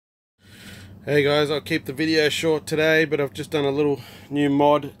Hey guys, I'll keep the video short today, but I've just done a little new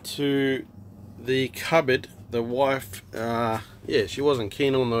mod to the cupboard. The wife, she wasn't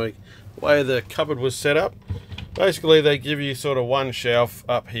keen on the way the cupboard was set up. Basically, they give you sort of one shelf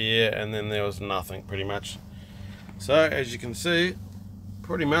up here, and then there was nothing pretty much. So as you can see,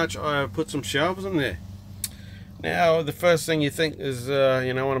 pretty much I have put some shelves in there. Now, the first thing you think is,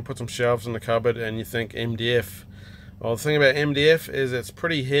 I want to put some shelves in the cupboard, and you think MDF. Well, the thing about MDF is it's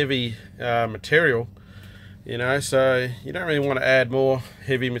pretty heavy material, so you don't really want to add more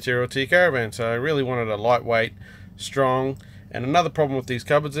heavy material to your caravan. So I really wanted a lightweight, strong. And another problem with these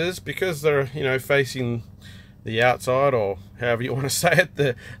cupboards is because they're, facing the outside, or however you want to say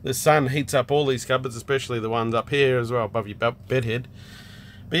it, the sun heats up all these cupboards, especially the ones up here as well above your bed head.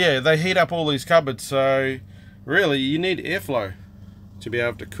 But yeah, they heat up all these cupboards, so really you need airflow to be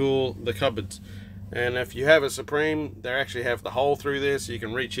able to cool the cupboards. And if you have a Supreme, they actually have the hole through there so you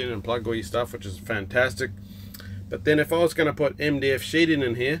can reach in and plug all your stuff, which is fantastic. But then if I was going to put MDF sheeting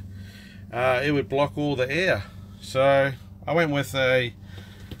in here, it would block all the air. So I went with a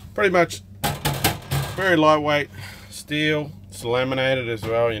pretty much very lightweight steel. It's laminated as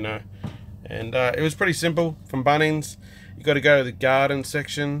well, and it was pretty simple. From Bunnings, you got to go to the garden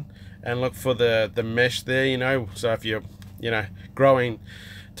section and look for the mesh there, so if you're growing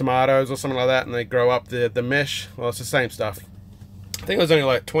tomatoes or something like that and they grow up the mesh, well, it's the same stuff. I think it was only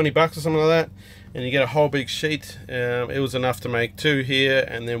like 20 bucks or something like that, and you get a whole big sheet. It was enough to make two here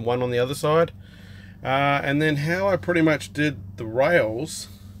and then one on the other side. And then how I pretty much did the rails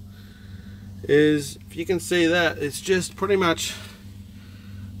is, if you can see that, it's just pretty much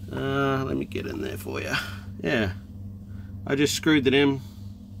let me get in there for you. Yeah, I just screwed it in.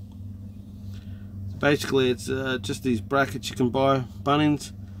 Basically it's just these brackets you can buy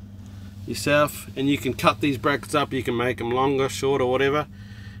Bunnings yourself, and you can cut these brackets up. You can make them longer, shorter, whatever.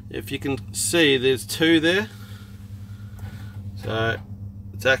 If you can see, there's two there, so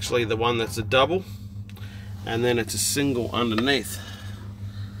it's actually the one that's a double, and then it's a single underneath.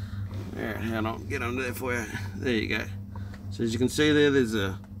 There, hold on, get under there for you. There you go. So as you can see there, there's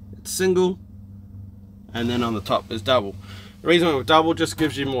it's single, and then on the top there's double. The reason I went with double, just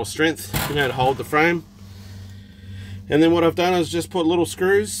gives you more strength, to hold the frame. And then what I've done is just put little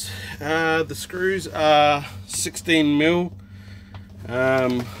screws. The screws are 16 mil.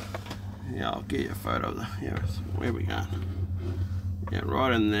 Yeah, I'll get you a photo of where we go. Yeah,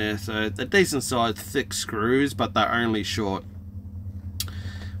 right in there. So they're decent sized thick screws, but they're only short.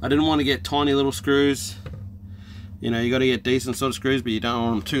 I didn't want to get tiny little screws. You got to get decent sort of screws, but you don't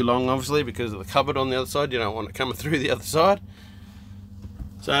want them too long, obviously, because of the cupboard on the other side. You don't want it coming through the other side.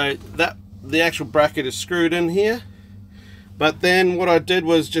 So the actual bracket is screwed in here. But then what I did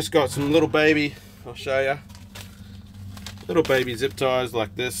was just got some little baby, I'll show you, little baby zip ties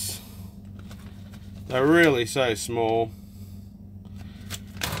like this. They're really so small.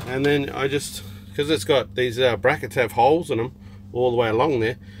 And then I just, because it's got these brackets have holes in them all the way along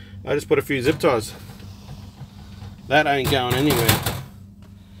there, I just put a few zip ties. That ain't going anywhere.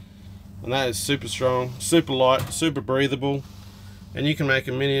 And that is super strong, super light, super breathable. And you can make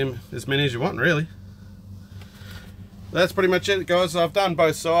as many as you want, really. That's pretty much it, guys. I've done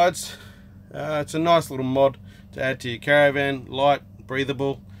both sides. It's a nice little mod to add to your caravan. Light,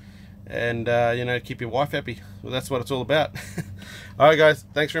 breathable, and keep your wife happy. Well, that's what it's all about. Alright guys,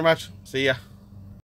 thanks very much. See ya.